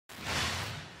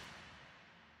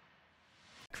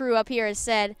Crew up here has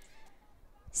said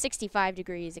 65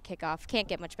 degrees at kickoff. Can't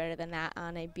get much better than that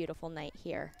on a beautiful night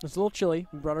here. It's a little chilly.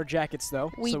 We brought our jackets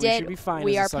though. We so did. We should be fine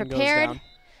We as are the sun prepared. goes down.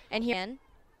 And here,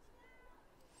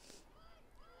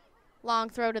 long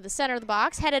throw to the center of the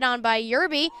box, headed on by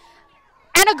Yerby,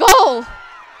 and a goal!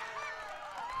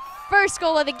 First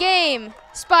goal of the game,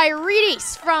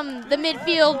 Spyridis from the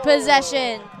midfield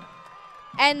possession.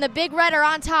 And the Big Red are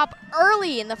on top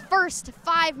early in the first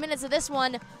 5 minutes of this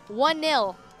one,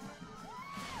 1-0.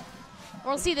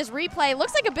 We'll see this replay.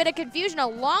 Looks like a bit of confusion. A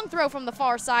long throw from the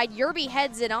far side. Yerby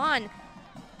heads it on.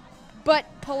 But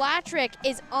Palatrick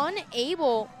is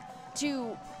unable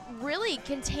to really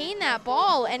contain that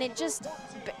ball, and it just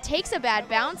takes a bad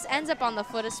bounce, ends up on the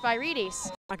foot of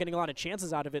Spyridis. Not getting a lot of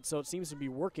chances out of it, so it seems to be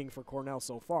working for Cornell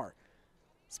so far.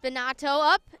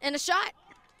 Spinato up and a shot,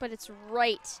 but it's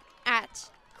right at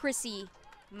Chrissy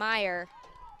Meyer.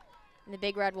 And the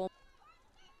Big Red will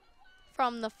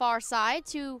from the far side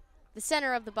to the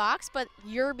center of the box, but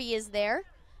Yerby is there,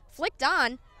 flicked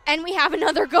on, and we have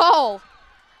another goal.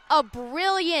 A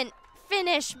brilliant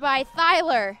finish by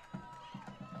Thyler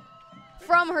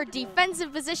from her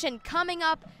defensive position, coming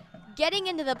up, getting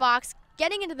into the box,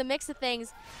 getting into the mix of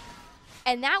things,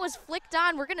 and that was flicked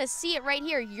on. We're gonna see it right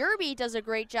here. Yerby does a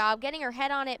great job getting her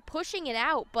head on it, pushing it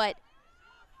out, but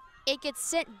it gets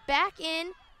sent back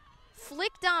in,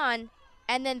 flicked on,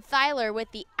 and then Thyler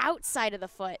with the outside of the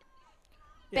foot.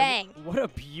 Yeah, Bang. What a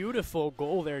beautiful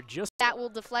goal there. Just that will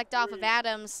deflect off of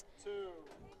Adams. 2,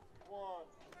 1,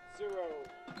 0.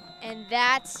 And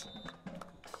that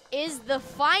is the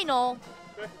final.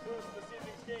 That concludes this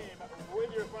evening's game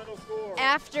with your final score.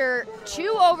 After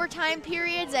 2 overtime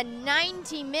periods and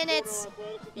 90 minutes,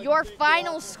 your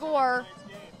final score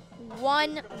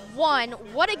 1-1.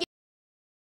 What a game.